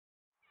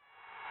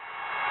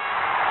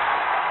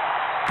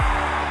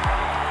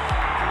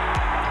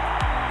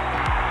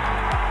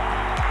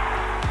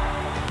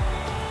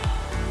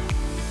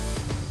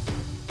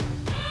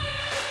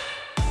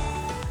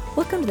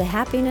Welcome to the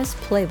Happiness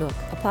Playbook,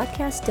 a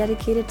podcast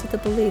dedicated to the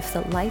belief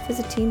that life is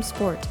a team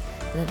sport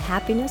and that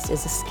happiness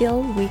is a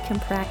skill we can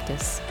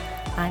practice.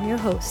 I'm your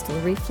host,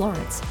 Larry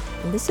Florence,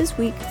 and this is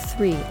week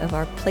 3 of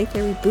our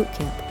Theory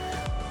Bootcamp.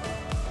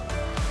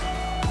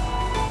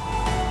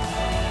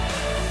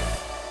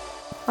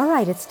 All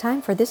right, it's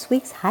time for this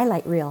week's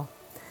highlight reel.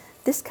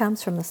 This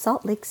comes from the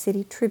Salt Lake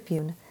City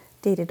Tribune,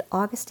 dated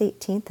August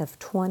 18th of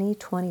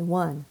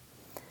 2021.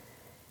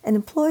 An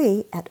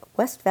employee at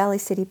West Valley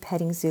City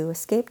Petting Zoo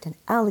escaped an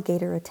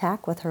alligator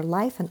attack with her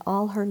life and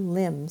all her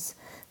limbs,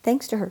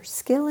 thanks to her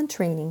skill and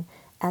training,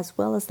 as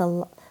well as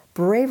the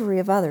bravery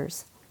of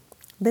others.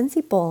 Lindsay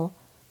Bull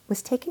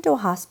was taken to a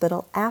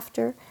hospital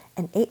after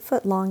an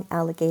 8-foot-long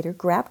alligator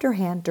grabbed her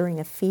hand during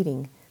a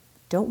feeding.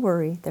 Don't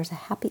worry, there's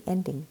a happy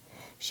ending.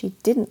 She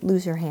didn't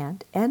lose her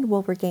hand and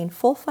will regain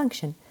full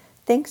function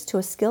thanks to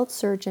a skilled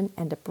surgeon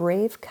and a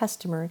brave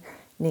customer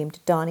named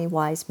Donnie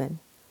Wiseman.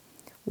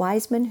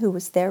 Wiseman, who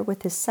was there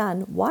with his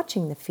son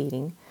watching the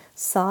feeding,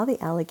 saw the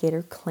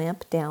alligator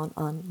clamp down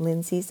on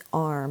Lindsay's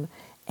arm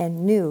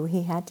and knew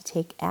he had to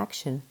take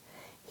action.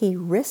 He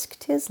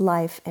risked his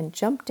life and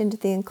jumped into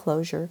the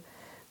enclosure,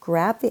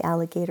 grabbed the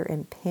alligator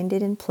and pinned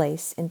it in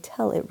place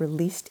until it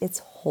released its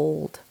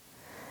hold.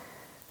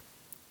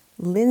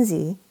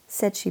 Lindsay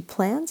said she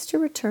plans to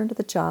return to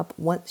the job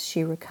once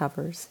she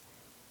recovers.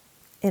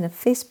 In a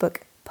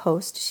Facebook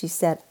post, she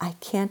said, "I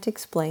can't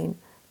explain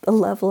the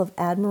level of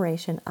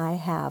admiration I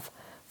have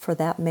for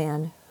that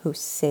man who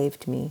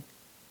saved me."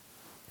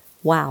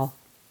 Wow.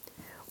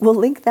 We'll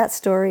link that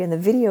story and the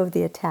video of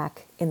the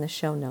attack in the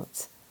show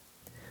notes.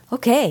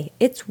 Okay,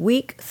 it's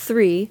week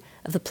 3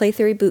 of the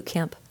Theory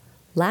Bootcamp.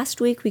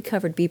 Last week we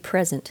covered Be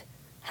Present.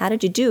 How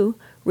did you do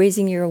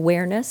raising your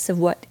awareness of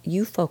what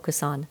you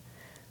focus on?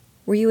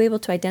 Were you able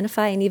to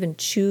identify and even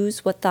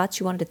choose what thoughts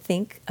you wanted to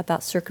think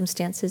about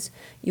circumstances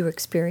you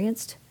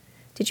experienced?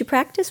 Did you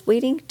practice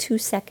waiting 2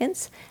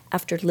 seconds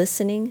after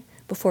listening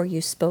before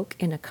you spoke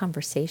in a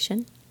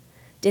conversation?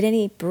 Did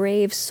any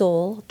brave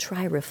soul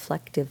try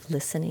reflective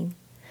listening?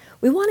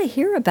 We want to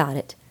hear about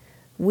it.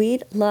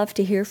 We'd love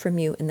to hear from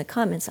you in the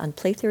comments on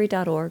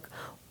playtheory.org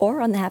or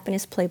on the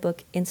Happiness Playbook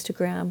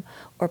Instagram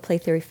or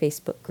Playtheory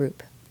Facebook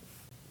group.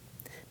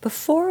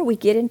 Before we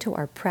get into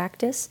our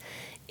practice,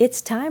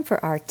 it's time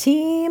for our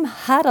team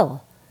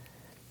huddle.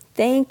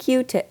 Thank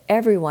you to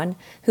everyone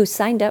who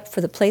signed up for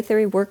the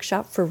Theory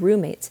workshop for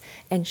roommates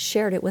and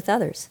shared it with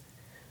others.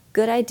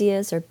 Good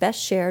ideas are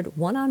best shared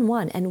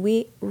one-on-one, and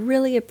we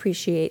really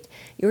appreciate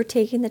your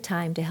taking the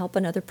time to help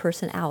another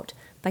person out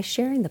by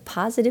sharing the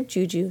positive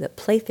juju that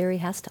Theory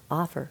has to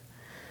offer.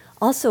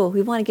 Also,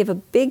 we want to give a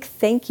big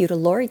thank you to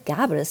Lori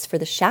Gavadas for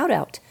the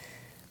shout-out.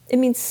 It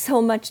means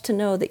so much to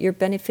know that you're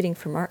benefiting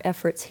from our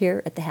efforts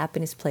here at the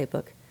Happiness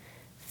Playbook.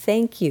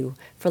 Thank you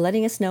for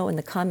letting us know in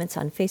the comments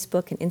on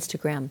Facebook and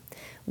Instagram.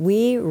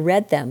 We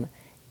read them,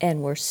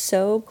 and we're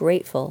so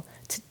grateful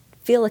to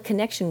feel a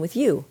connection with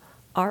you,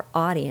 our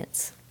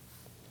audience.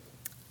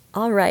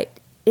 All right,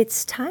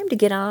 it's time to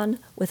get on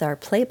with our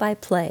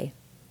play-by-play.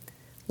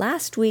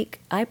 Last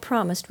week, I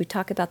promised we'd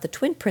talk about the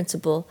twin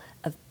principle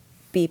of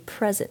be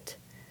present.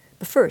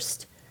 But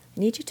first,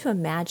 I need you to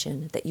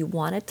imagine that you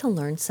wanted to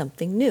learn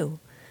something new.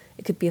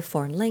 It could be a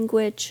foreign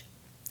language,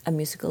 a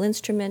musical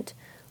instrument,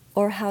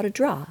 or how to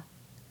draw.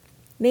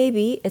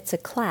 Maybe it's a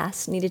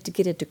class needed to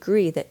get a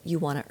degree that you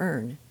want to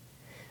earn.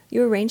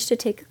 You arrange to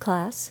take a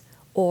class,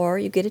 or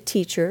you get a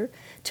teacher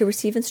to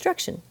receive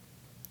instruction.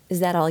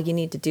 Is that all you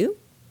need to do?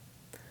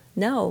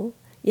 No,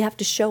 you have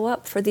to show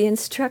up for the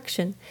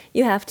instruction.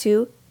 You have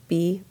to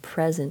be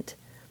present.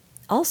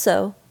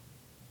 Also,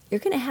 you're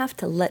going to have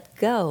to let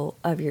go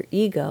of your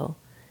ego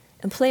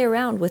and play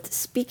around with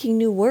speaking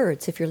new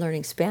words if you're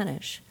learning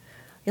Spanish.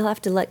 You'll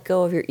have to let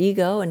go of your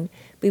ego and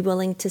be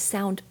willing to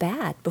sound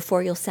bad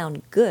before you'll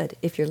sound good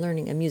if you're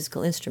learning a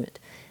musical instrument.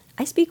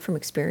 I speak from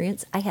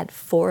experience. I had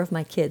 4 of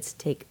my kids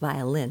take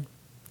violin.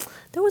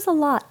 There was a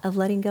lot of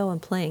letting go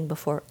and playing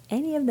before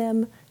any of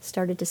them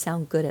started to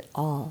sound good at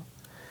all.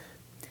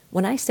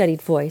 When I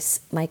studied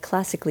voice, my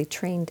classically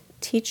trained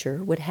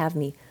teacher would have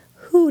me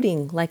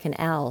hooting like an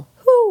owl,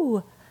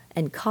 hoo,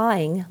 and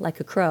cawing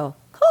like a crow,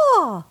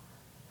 caw,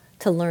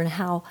 to learn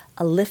how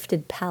a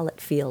lifted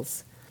palate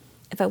feels.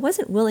 If I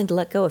wasn't willing to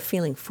let go of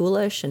feeling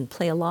foolish and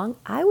play along,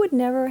 I would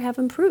never have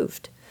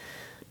improved.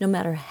 No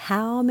matter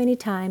how many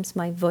times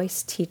my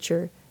voice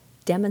teacher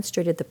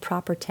demonstrated the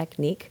proper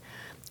technique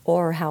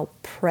or how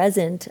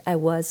present I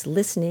was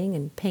listening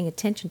and paying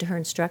attention to her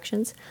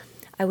instructions,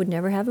 I would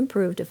never have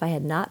improved if I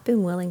had not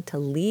been willing to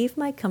leave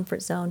my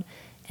comfort zone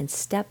and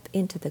step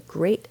into the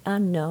great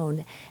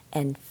unknown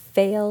and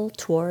fail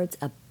towards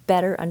a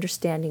better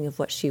understanding of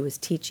what she was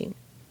teaching.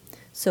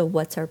 So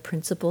what's our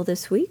principle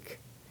this week?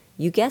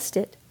 You guessed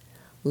it,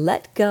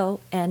 let go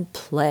and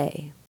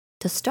play.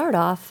 To start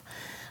off,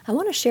 I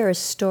want to share a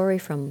story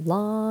from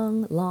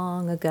long,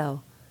 long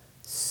ago.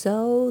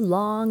 So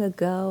long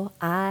ago,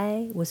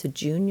 I was a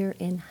junior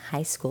in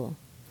high school.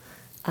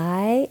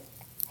 I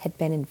had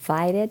been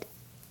invited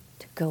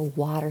to go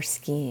water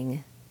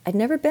skiing. I'd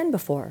never been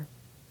before.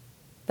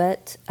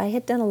 but I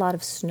had done a lot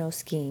of snow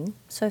skiing,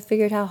 so I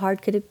figured how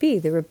hard could it be?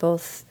 They were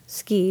both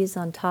skis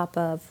on top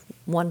of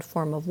one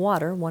form of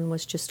water. One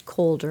was just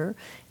colder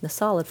in the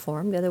solid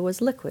form, the other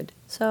was liquid.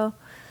 So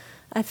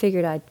I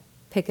figured I'd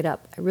pick it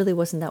up. I really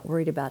wasn't that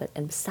worried about it.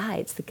 And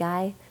besides, the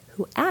guy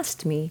who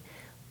asked me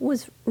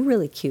was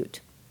really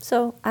cute.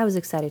 So I was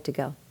excited to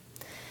go.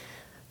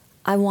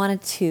 I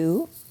wanted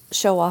to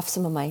show off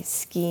some of my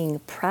skiing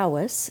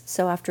prowess.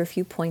 So after a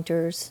few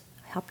pointers,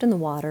 I hopped in the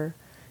water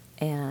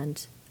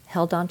and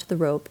held onto the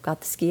rope,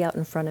 got the ski out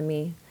in front of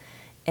me,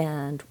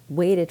 and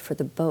waited for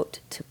the boat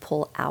to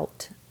pull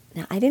out.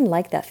 Now, I didn't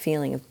like that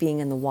feeling of being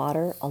in the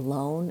water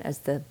alone as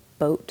the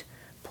boat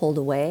pulled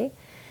away.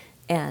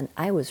 And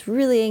I was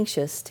really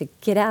anxious to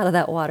get out of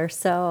that water,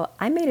 so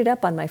I made it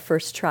up on my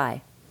first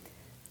try.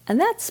 And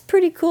that's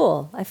pretty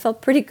cool. I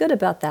felt pretty good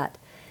about that.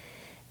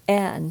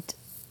 And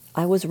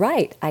I was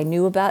right. I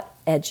knew about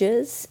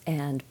edges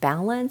and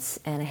balance,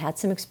 and I had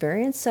some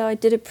experience, so I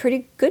did a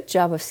pretty good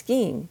job of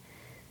skiing.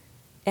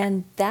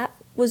 And that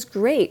was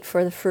great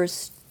for the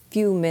first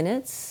few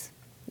minutes,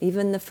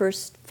 even the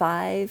first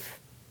 5,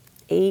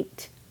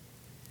 8,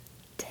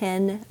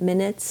 10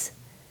 minutes.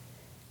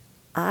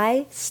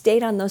 I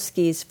stayed on those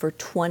skis for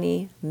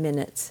 20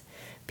 minutes.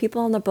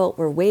 People on the boat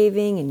were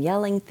waving and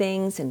yelling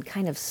things and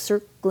kind of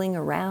circling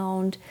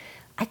around.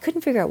 I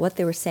couldn't figure out what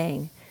they were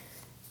saying.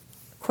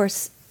 Of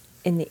course,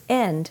 in the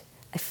end,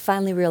 I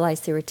finally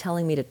realized they were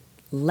telling me to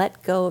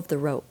let go of the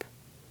rope.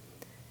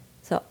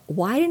 So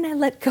why didn't I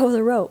let go of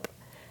the rope?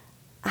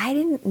 I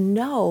didn't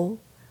know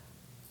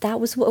that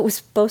was what was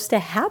supposed to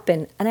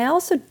happen. And I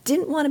also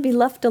didn't want to be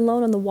left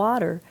alone in the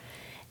water.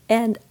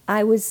 And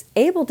I was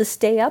able to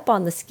stay up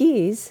on the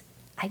skis.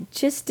 I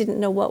just didn't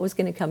know what was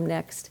going to come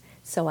next,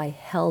 so I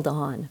held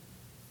on.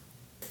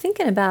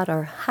 Thinking about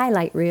our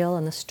highlight reel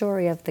and the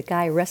story of the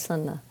guy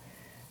wrestling the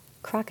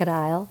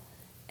crocodile,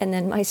 and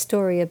then my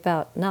story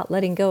about not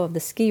letting go of the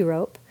ski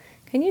rope,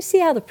 can you see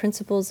how the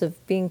principles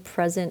of being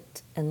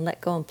present and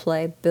let go and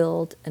play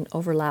build and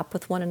overlap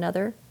with one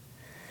another?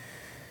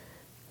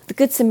 The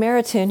Good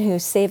Samaritan who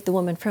saved the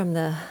woman from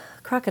the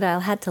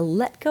crocodile had to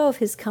let go of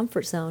his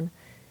comfort zone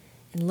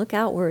and look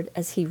outward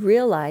as he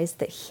realized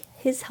that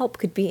his help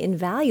could be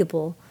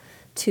invaluable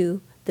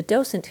to the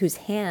docent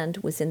whose hand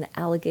was in the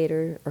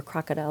alligator or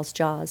crocodile's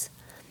jaws.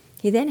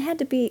 He then had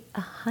to be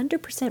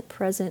 100%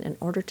 present in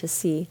order to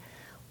see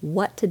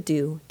what to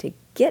do to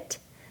get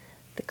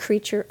the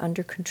creature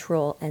under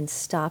control and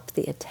stop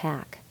the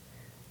attack.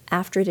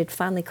 After it had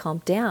finally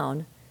calmed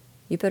down,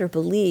 you better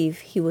believe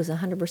he was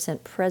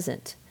 100%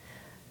 present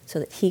so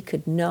that he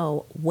could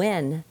know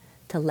when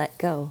to let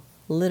go,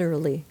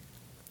 literally.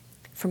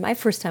 For my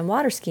first time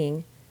water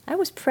skiing, I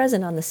was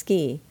present on the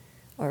ski,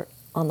 or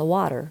on the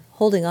water,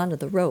 holding onto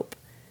the rope,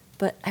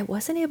 but I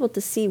wasn't able to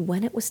see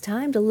when it was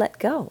time to let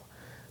go.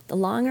 The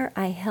longer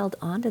I held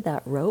onto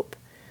that rope,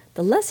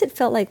 the less it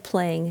felt like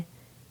playing,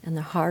 and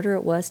the harder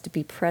it was to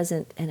be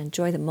present and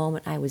enjoy the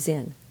moment I was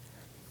in.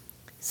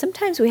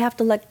 Sometimes we have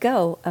to let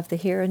go of the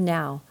here and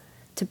now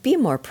to be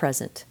more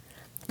present.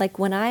 Like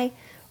when I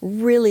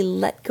really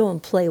let go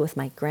and play with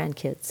my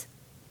grandkids.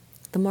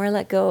 The more I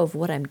let go of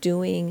what I'm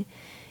doing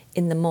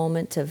in the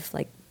moment of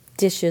like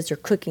dishes or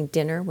cooking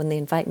dinner when they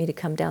invite me to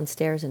come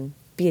downstairs and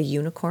be a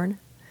unicorn,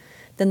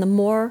 then the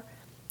more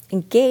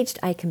engaged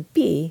I can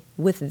be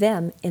with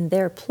them in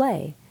their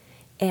play.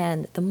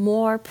 And the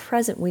more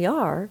present we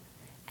are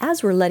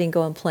as we're letting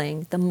go and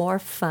playing, the more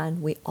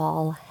fun we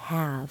all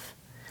have.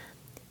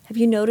 Have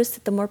you noticed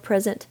that the more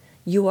present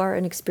you are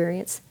in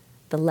experience,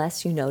 the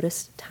less you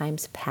notice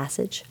time's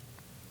passage?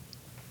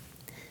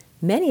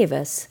 Many of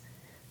us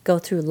go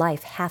through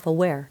life half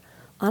aware,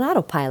 on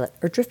autopilot,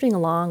 or drifting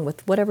along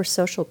with whatever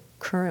social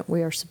current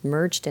we are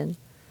submerged in.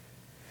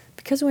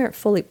 Because we aren't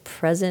fully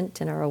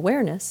present in our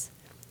awareness,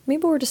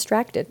 maybe we're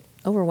distracted,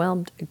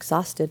 overwhelmed,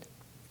 exhausted.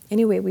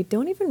 Anyway, we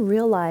don't even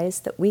realize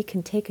that we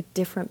can take a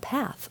different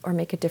path or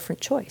make a different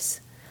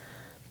choice.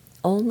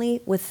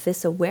 Only with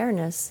this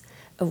awareness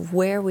of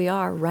where we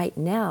are right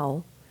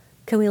now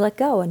can we let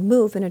go and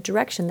move in a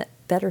direction that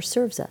better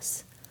serves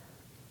us.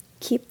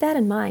 Keep that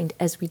in mind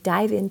as we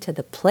dive into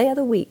the play of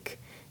the week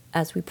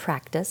as we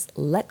practice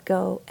let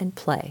go and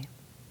play.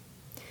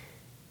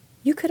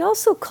 You could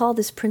also call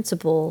this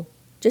principle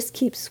just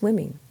keep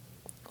swimming,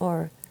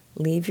 or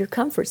leave your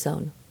comfort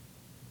zone,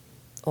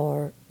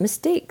 or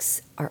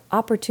mistakes are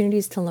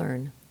opportunities to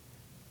learn,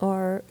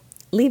 or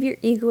leave your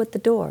ego at the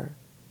door,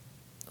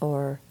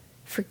 or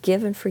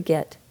forgive and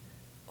forget,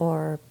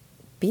 or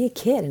be a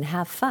kid and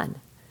have fun.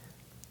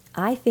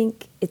 I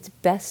think it's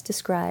best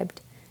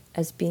described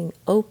as being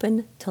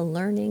open to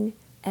learning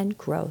and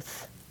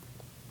growth.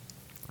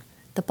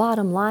 The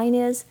bottom line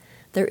is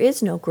there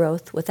is no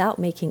growth without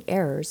making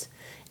errors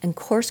and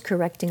course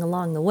correcting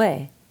along the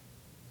way.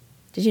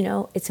 Did you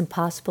know it's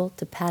impossible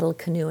to paddle a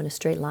canoe in a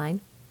straight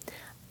line?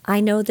 I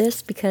know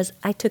this because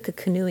I took a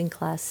canoeing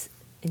class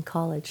in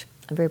college.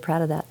 I'm very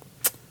proud of that.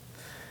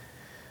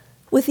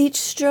 With each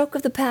stroke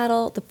of the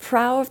paddle, the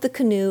prow of the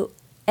canoe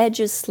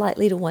edges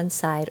slightly to one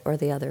side or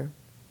the other.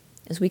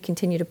 As we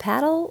continue to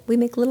paddle, we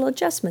make little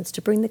adjustments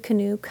to bring the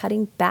canoe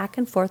cutting back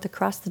and forth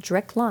across the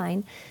direct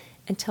line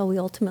until we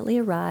ultimately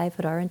arrive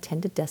at our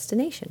intended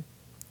destination.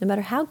 No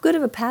matter how good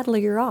of a paddler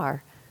you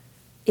are,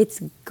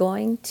 it's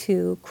going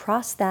to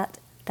cross that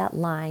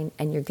line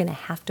and you're going to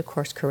have to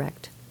course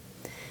correct.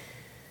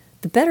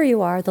 The better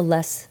you are, the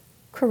less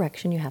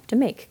correction you have to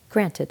make,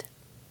 granted.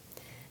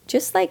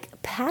 Just like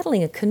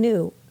paddling a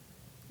canoe,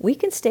 we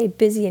can stay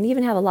busy and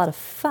even have a lot of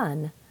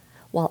fun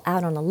while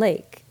out on a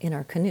lake in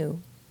our canoe.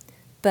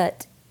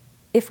 But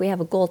if we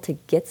have a goal to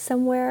get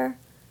somewhere,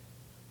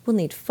 we'll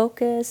need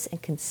focus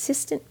and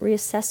consistent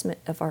reassessment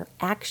of our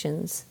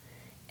actions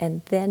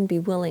and then be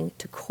willing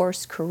to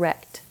course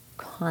correct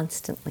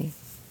constantly.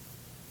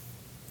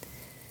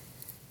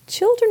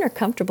 Children are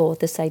comfortable with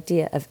this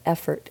idea of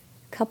effort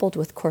coupled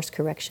with course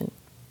correction.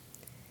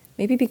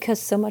 Maybe because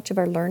so much of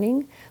our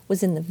learning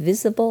was in the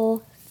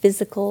visible,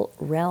 physical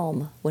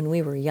realm when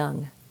we were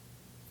young.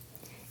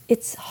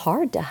 It's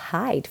hard to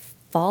hide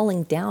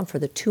falling down for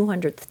the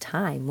 200th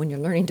time when you're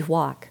learning to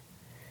walk.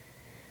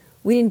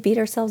 We didn't beat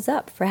ourselves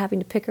up for having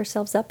to pick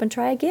ourselves up and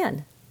try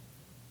again.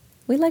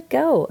 We let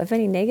go of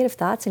any negative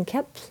thoughts and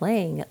kept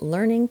playing at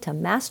learning to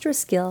master a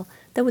skill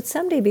that would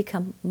someday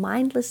become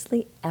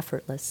mindlessly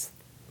effortless.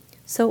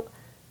 So,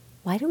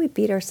 why do we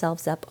beat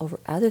ourselves up over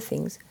other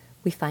things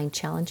we find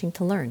challenging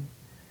to learn?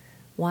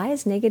 Why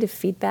is negative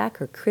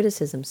feedback or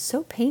criticism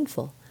so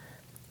painful,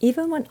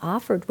 even when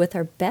offered with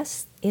our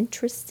best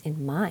interests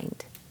in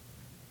mind?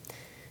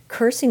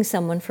 Cursing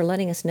someone for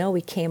letting us know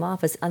we came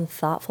off as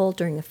unthoughtful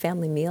during a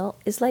family meal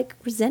is like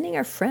resenting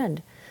our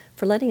friend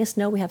for letting us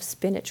know we have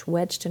spinach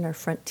wedged in our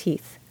front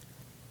teeth.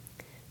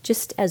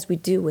 Just as we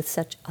do with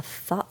such a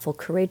thoughtful,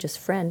 courageous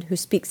friend who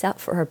speaks out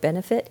for our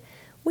benefit,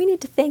 we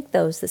need to thank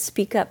those that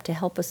speak up to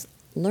help us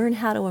learn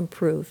how to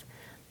improve,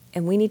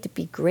 and we need to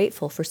be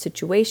grateful for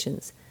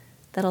situations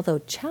that, although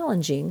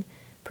challenging,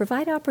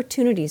 provide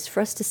opportunities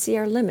for us to see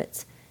our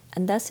limits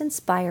and thus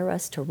inspire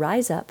us to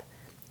rise up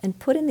and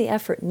put in the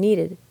effort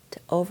needed to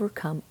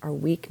overcome our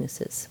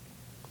weaknesses.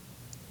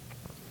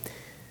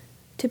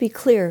 To be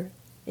clear,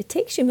 it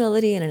takes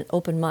humility and an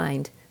open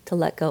mind to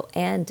let go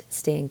and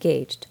stay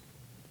engaged.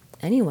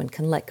 Anyone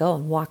can let go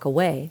and walk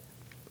away,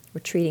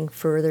 retreating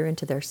further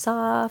into their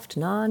soft,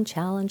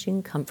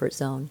 non-challenging comfort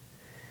zone.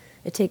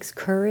 It takes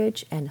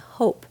courage and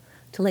hope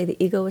to lay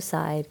the ego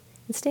aside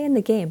and stay in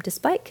the game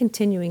despite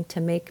continuing to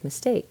make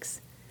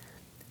mistakes.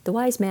 The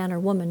wise man or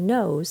woman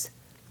knows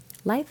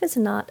life is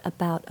not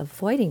about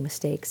avoiding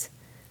mistakes,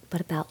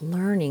 but about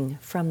learning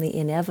from the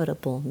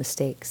inevitable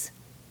mistakes.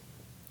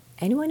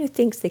 Anyone who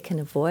thinks they can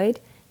avoid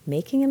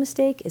making a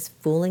mistake is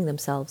fooling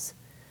themselves.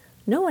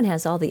 No one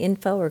has all the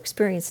info or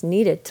experience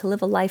needed to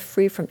live a life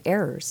free from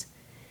errors.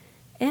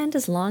 And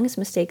as long as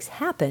mistakes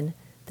happen,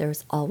 there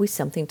is always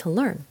something to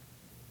learn.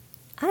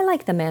 I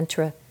like the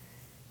mantra,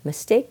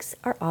 mistakes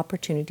are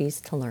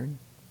opportunities to learn.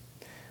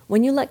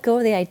 When you let go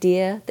of the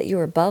idea that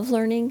you're above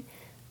learning,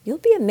 you'll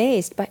be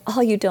amazed by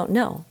all you don't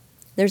know.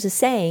 There's a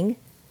saying,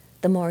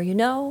 the more you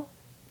know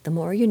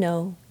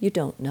you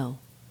don't know.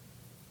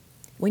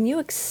 When you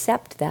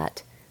accept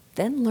that,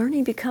 then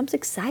learning becomes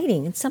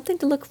exciting and something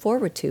to look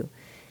forward to.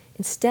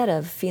 Instead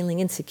of feeling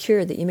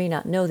insecure that you may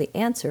not know the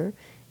answer,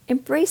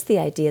 embrace the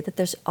idea that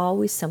there's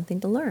always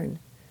something to learn.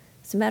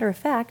 As a matter of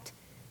fact,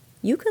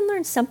 you can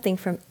learn something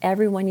from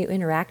everyone you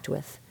interact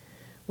with.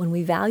 When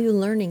we value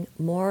learning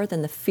more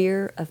than the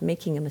fear of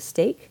making a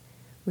mistake,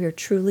 we are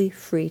truly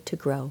free to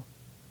grow.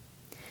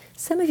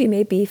 Some of you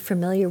may be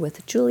familiar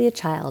with Julia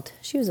Child.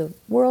 She was a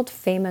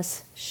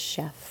world-famous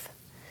chef.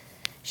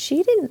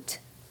 She didn't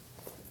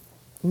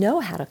know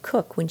how to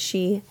cook when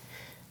she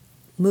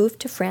moved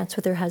to France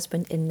with her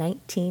husband in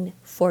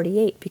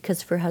 1948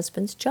 because of her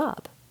husband's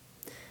job.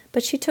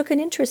 But she took an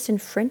interest in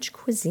French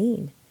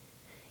cuisine.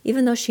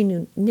 Even though she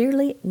knew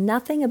nearly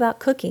nothing about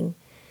cooking,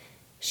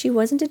 she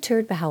wasn't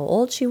deterred by how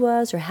old she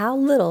was or how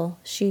little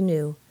she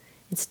knew.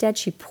 Instead,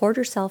 she poured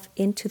herself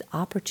into the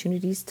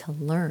opportunities to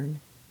learn.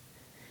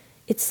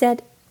 It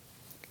said,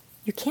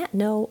 you can't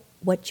know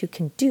what you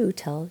can do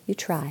till you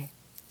try.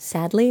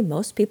 Sadly,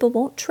 most people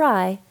won't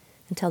try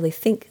until they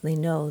think they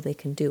know they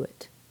can do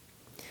it.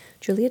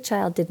 Julia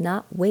Child did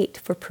not wait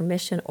for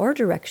permission or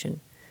direction.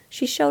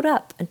 She showed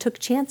up and took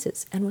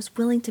chances and was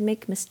willing to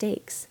make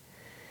mistakes.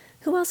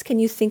 Who else can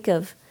you think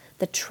of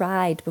that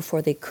tried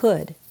before they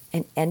could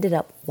and ended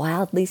up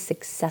wildly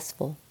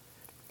successful?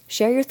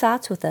 Share your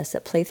thoughts with us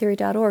at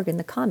playtheory.org in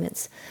the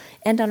comments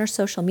and on our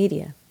social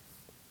media.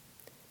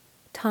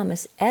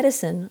 Thomas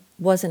Edison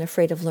wasn't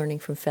afraid of learning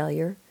from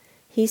failure.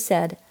 He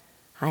said,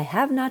 I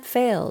have not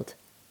failed.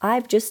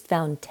 I've just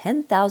found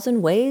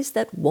 10,000 ways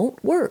that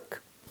won't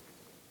work.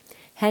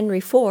 Henry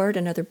Ford,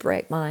 another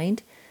bright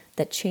mind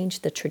that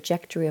changed the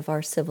trajectory of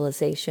our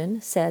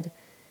civilization, said,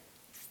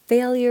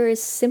 failure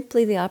is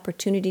simply the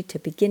opportunity to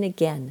begin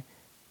again,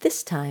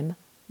 this time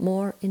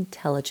more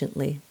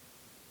intelligently.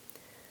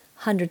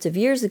 Hundreds of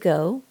years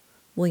ago,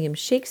 William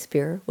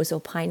Shakespeare was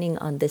opining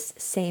on this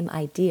same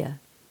idea.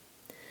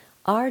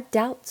 Our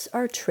doubts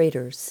are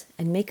traitors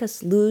and make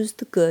us lose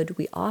the good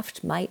we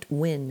oft might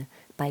win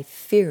by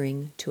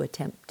fearing to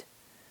attempt.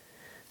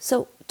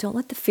 So don't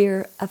let the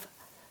fear of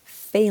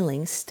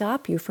failing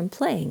stop you from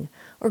playing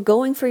or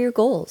going for your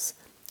goals.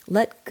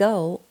 Let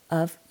go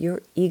of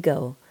your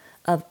ego,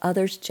 of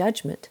others'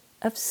 judgment,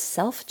 of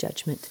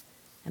self-judgment,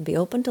 and be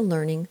open to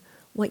learning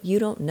what you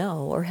don't know,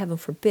 or heaven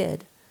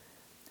forbid,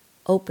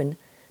 open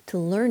to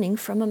learning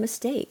from a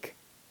mistake.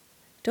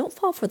 Don't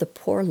fall for the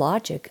poor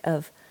logic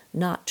of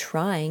not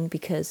trying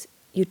because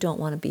you don't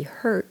want to be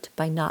hurt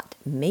by not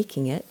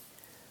making it.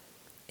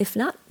 If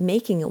not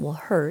making it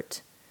will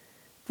hurt,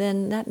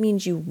 then that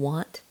means you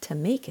want to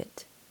make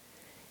it.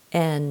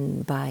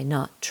 And by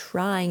not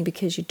trying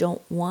because you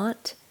don't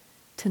want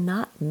to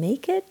not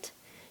make it,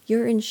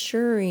 you're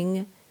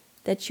ensuring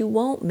that you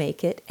won't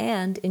make it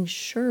and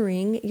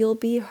ensuring you'll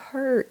be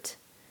hurt.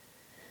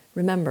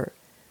 Remember,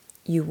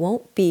 you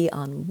won't be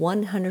on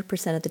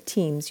 100% of the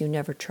teams you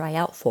never try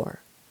out for.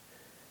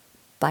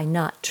 By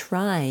not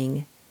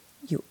trying,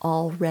 you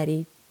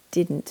already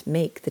didn't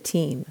make the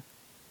team.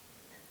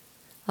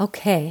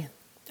 Okay,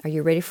 are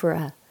you ready for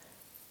a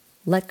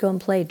let go and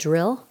play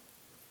drill?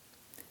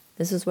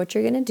 This is what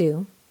you're going to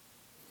do.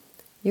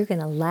 You're going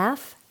to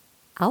laugh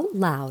out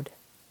loud,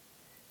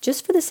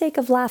 just for the sake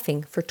of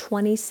laughing, for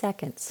 20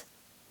 seconds.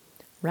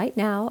 Right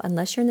now,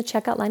 unless you're in the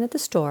checkout line at the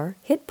store,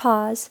 hit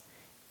pause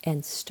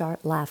and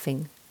start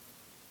laughing.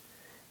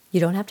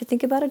 You don't have to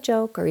think about a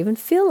joke or even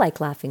feel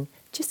like laughing.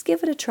 Just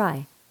give it a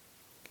try.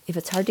 If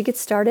it's hard to get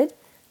started,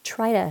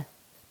 try to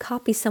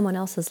copy someone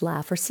else's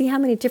laugh or see how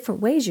many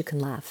different ways you can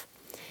laugh.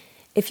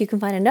 If you can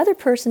find another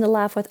person to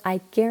laugh with,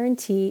 I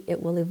guarantee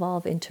it will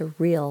evolve into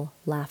real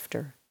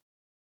laughter.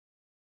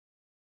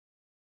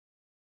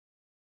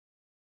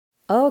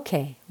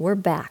 Okay, we're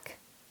back.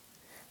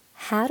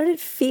 How did it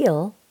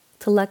feel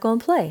to let go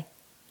and play?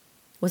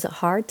 Was it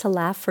hard to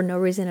laugh for no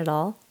reason at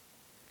all?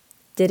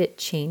 Did it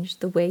change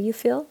the way you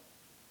feel?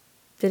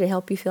 Did it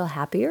help you feel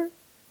happier?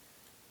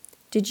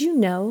 Did you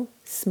know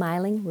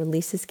smiling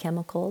releases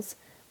chemicals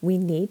we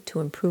need to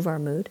improve our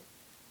mood?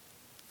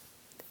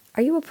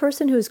 Are you a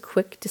person who is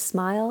quick to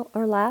smile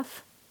or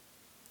laugh?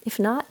 If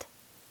not,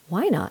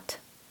 why not?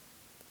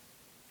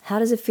 How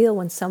does it feel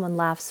when someone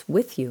laughs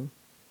with you?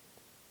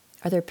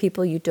 Are there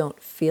people you don't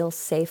feel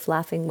safe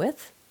laughing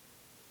with?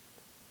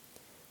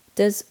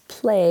 Does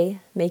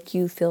play make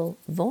you feel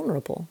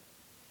vulnerable?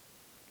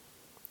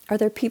 Are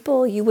there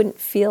people you wouldn't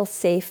feel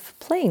safe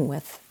playing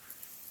with?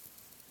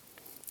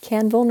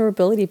 Can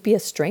vulnerability be a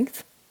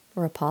strength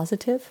or a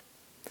positive?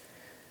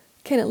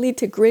 Can it lead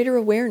to greater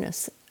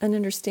awareness and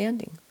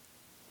understanding?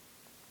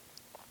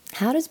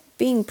 How does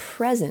being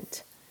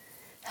present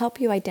help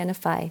you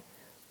identify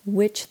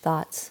which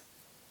thoughts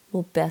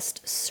will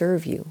best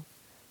serve you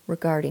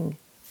regarding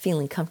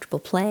feeling comfortable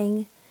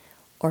playing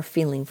or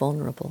feeling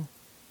vulnerable?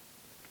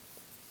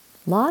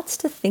 Lots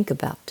to think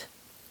about.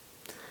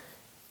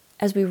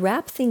 As we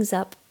wrap things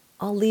up,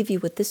 I'll leave you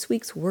with this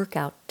week's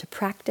workout to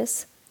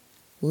practice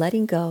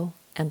letting go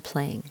and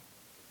playing.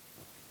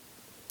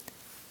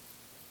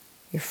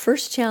 Your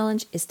first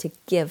challenge is to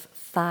give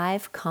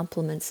 5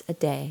 compliments a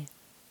day.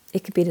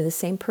 It could be to the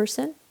same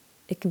person,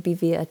 it can be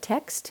via a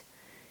text,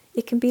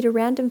 it can be to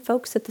random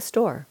folks at the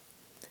store.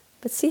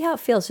 But see how it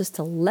feels just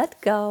to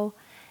let go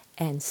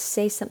and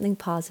say something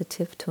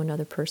positive to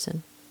another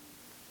person.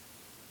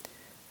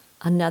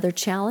 Another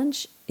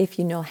challenge, if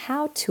you know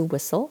how to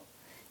whistle,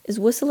 is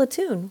whistle a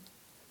tune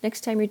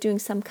next time you're doing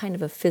some kind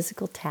of a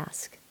physical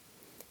task.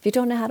 If you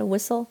don't know how to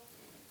whistle,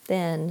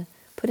 then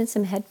put in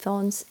some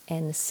headphones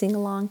and sing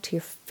along to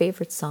your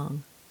favorite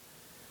song.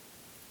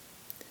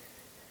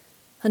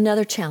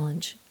 Another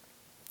challenge,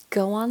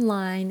 go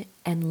online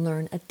and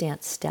learn a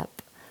dance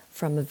step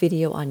from a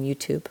video on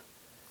YouTube.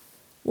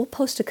 We'll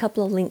post a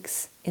couple of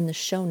links in the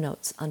show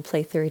notes on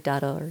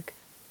playtheory.org.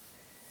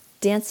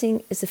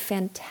 Dancing is a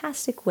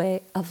fantastic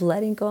way of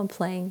letting go and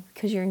playing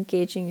because you're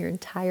engaging your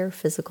entire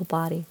physical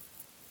body.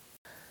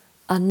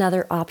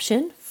 Another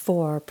option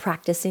for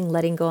practicing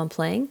letting go and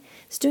playing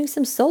is doing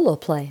some solo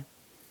play.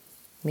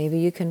 Maybe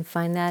you can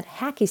find that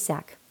hacky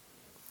sack,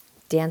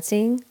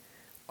 dancing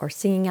or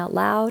singing out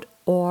loud,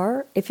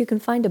 or if you can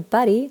find a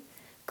buddy,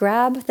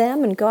 grab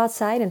them and go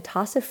outside and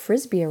toss a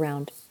frisbee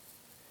around.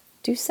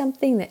 Do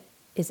something that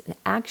is an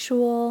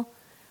actual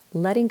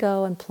letting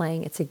go and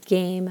playing. It's a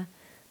game.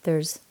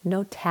 There's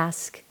no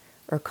task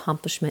or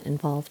accomplishment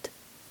involved.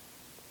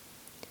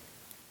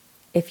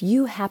 If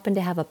you happen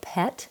to have a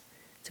pet,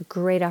 it's a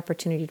great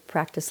opportunity to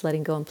practice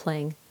letting go and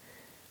playing.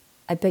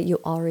 I bet you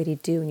already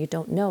do and you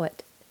don't know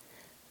it.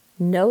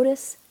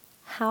 Notice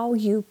how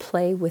you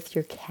play with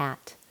your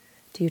cat.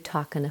 Do you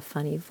talk in a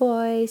funny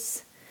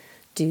voice?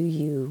 Do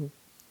you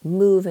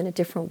move in a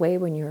different way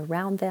when you're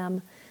around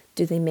them?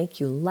 Do they make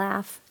you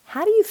laugh?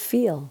 How do you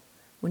feel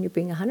when you're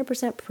being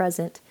 100%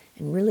 present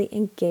and really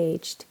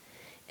engaged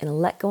in a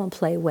let go and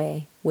play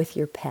way with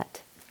your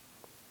pet?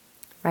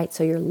 Right,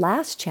 so your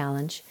last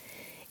challenge,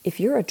 if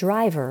you're a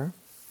driver,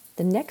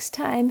 the next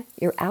time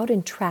you're out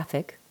in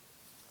traffic,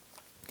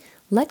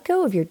 let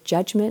go of your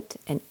judgment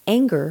and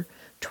anger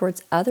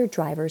towards other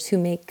drivers who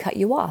may cut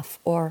you off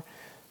or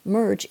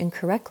merge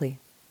incorrectly,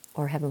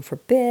 or heaven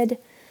forbid,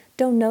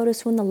 don't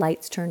notice when the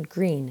lights turned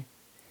green.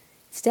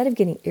 Instead of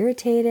getting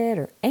irritated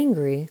or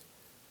angry,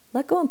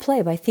 let go and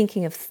play by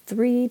thinking of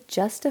 3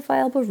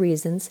 justifiable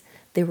reasons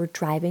they were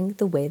driving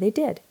the way they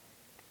did.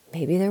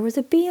 Maybe there was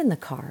a bee in the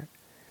car.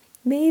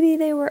 Maybe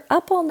they were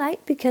up all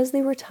night because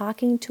they were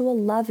talking to a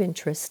love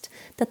interest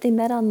that they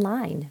met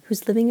online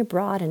who's living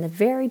abroad in a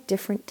very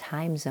different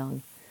time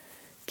zone.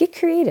 Get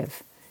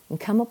creative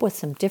and come up with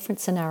some different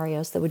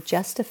scenarios that would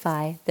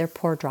justify their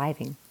poor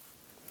driving.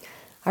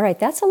 All right,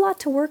 that's a lot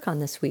to work on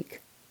this week.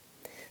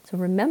 So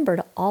remember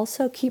to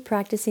also keep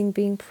practicing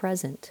being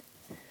present,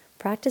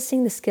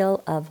 practicing the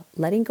skill of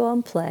letting go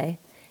and play,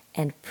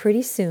 and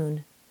pretty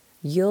soon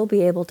you'll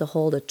be able to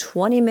hold a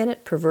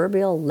 20-minute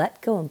proverbial let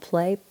go and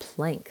play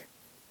plank.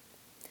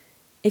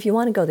 If you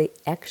want to go the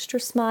extra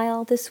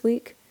mile this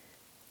week,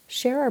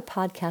 share our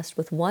podcast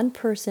with one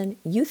person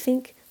you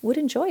think would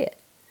enjoy it.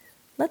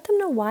 Let them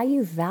know why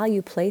you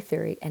value play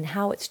theory and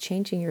how it's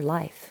changing your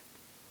life.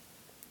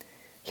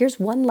 Here's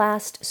one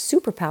last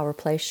superpower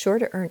play sure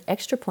to earn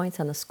extra points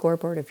on the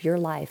scoreboard of your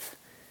life.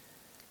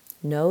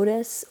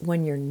 Notice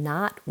when you're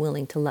not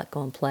willing to let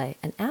go and play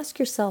and ask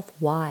yourself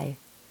why.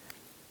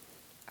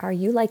 Are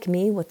you like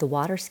me with the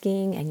water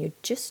skiing and you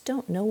just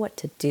don't know what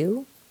to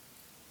do?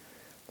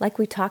 Like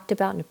we talked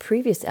about in a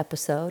previous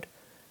episode,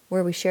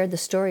 where we shared the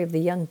story of the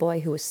young boy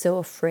who was so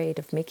afraid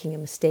of making a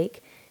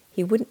mistake,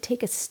 he wouldn't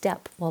take a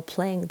step while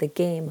playing the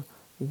game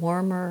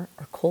warmer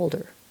or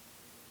colder.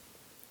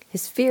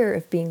 His fear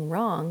of being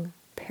wrong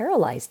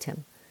paralyzed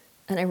him.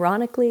 And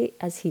ironically,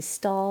 as he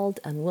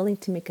stalled, unwilling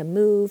to make a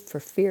move for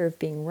fear of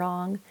being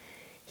wrong,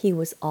 he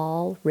was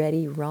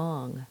already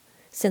wrong,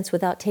 since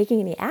without taking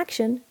any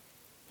action,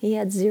 he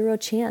had 0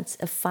 chance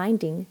of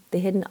finding the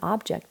hidden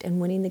object and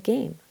winning the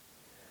game.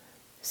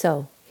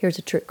 So here's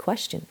a trick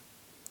question.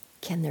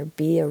 Can there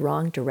be a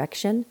wrong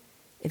direction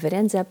if it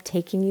ends up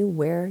taking you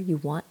where you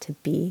want to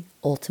be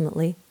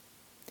ultimately?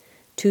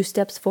 2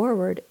 steps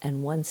forward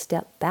and 1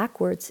 step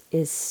backwards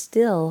is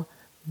still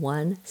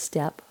 1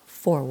 step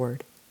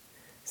forward.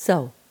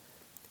 So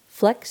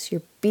flex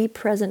your be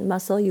present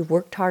muscle you've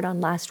worked hard on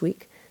last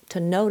week to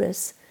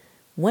notice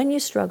when you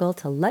struggle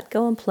to let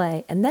go and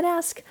play, and then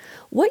ask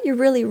what you're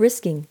really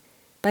risking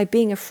by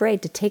being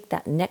afraid to take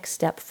that next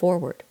step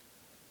forward.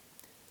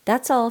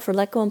 That's all for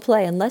Let Go and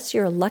Play, unless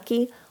you're a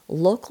lucky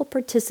local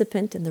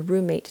participant in the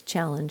Roommate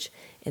Challenge.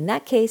 In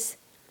that case,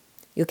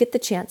 you'll get the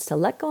chance to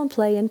let go and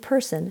play in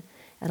person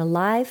at a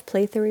live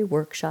play theory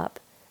workshop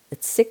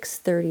at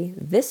 6:30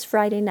 this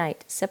Friday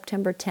night,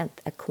 September 10th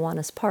at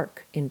Kiwanis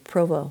Park in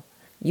Provo,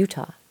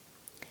 Utah.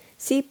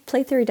 See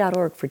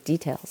playtheory.org for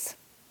details.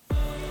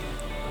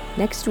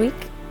 Next week,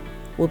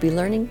 we'll be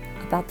learning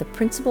about the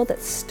principle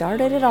that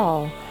started it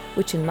all,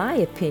 which in my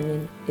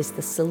opinion is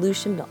the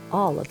solution to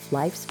all of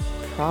life's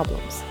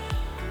problems.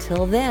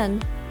 Till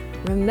then,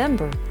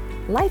 remember,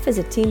 life is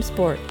a team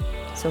sport,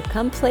 so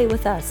come play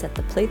with us at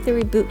the Play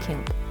Theory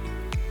Bootcamp.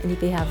 And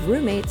if you have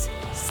roommates,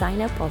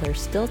 sign up while there's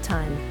still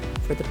time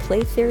for the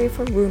Play Theory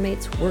for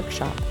Roommates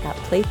workshop at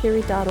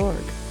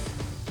playtheory.org.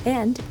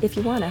 And if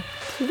you want to,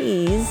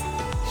 please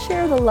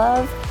share the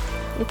love.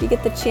 If you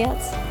get the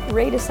chance,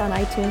 rate us on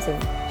iTunes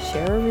and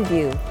share a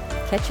review.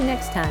 Catch you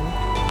next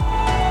time.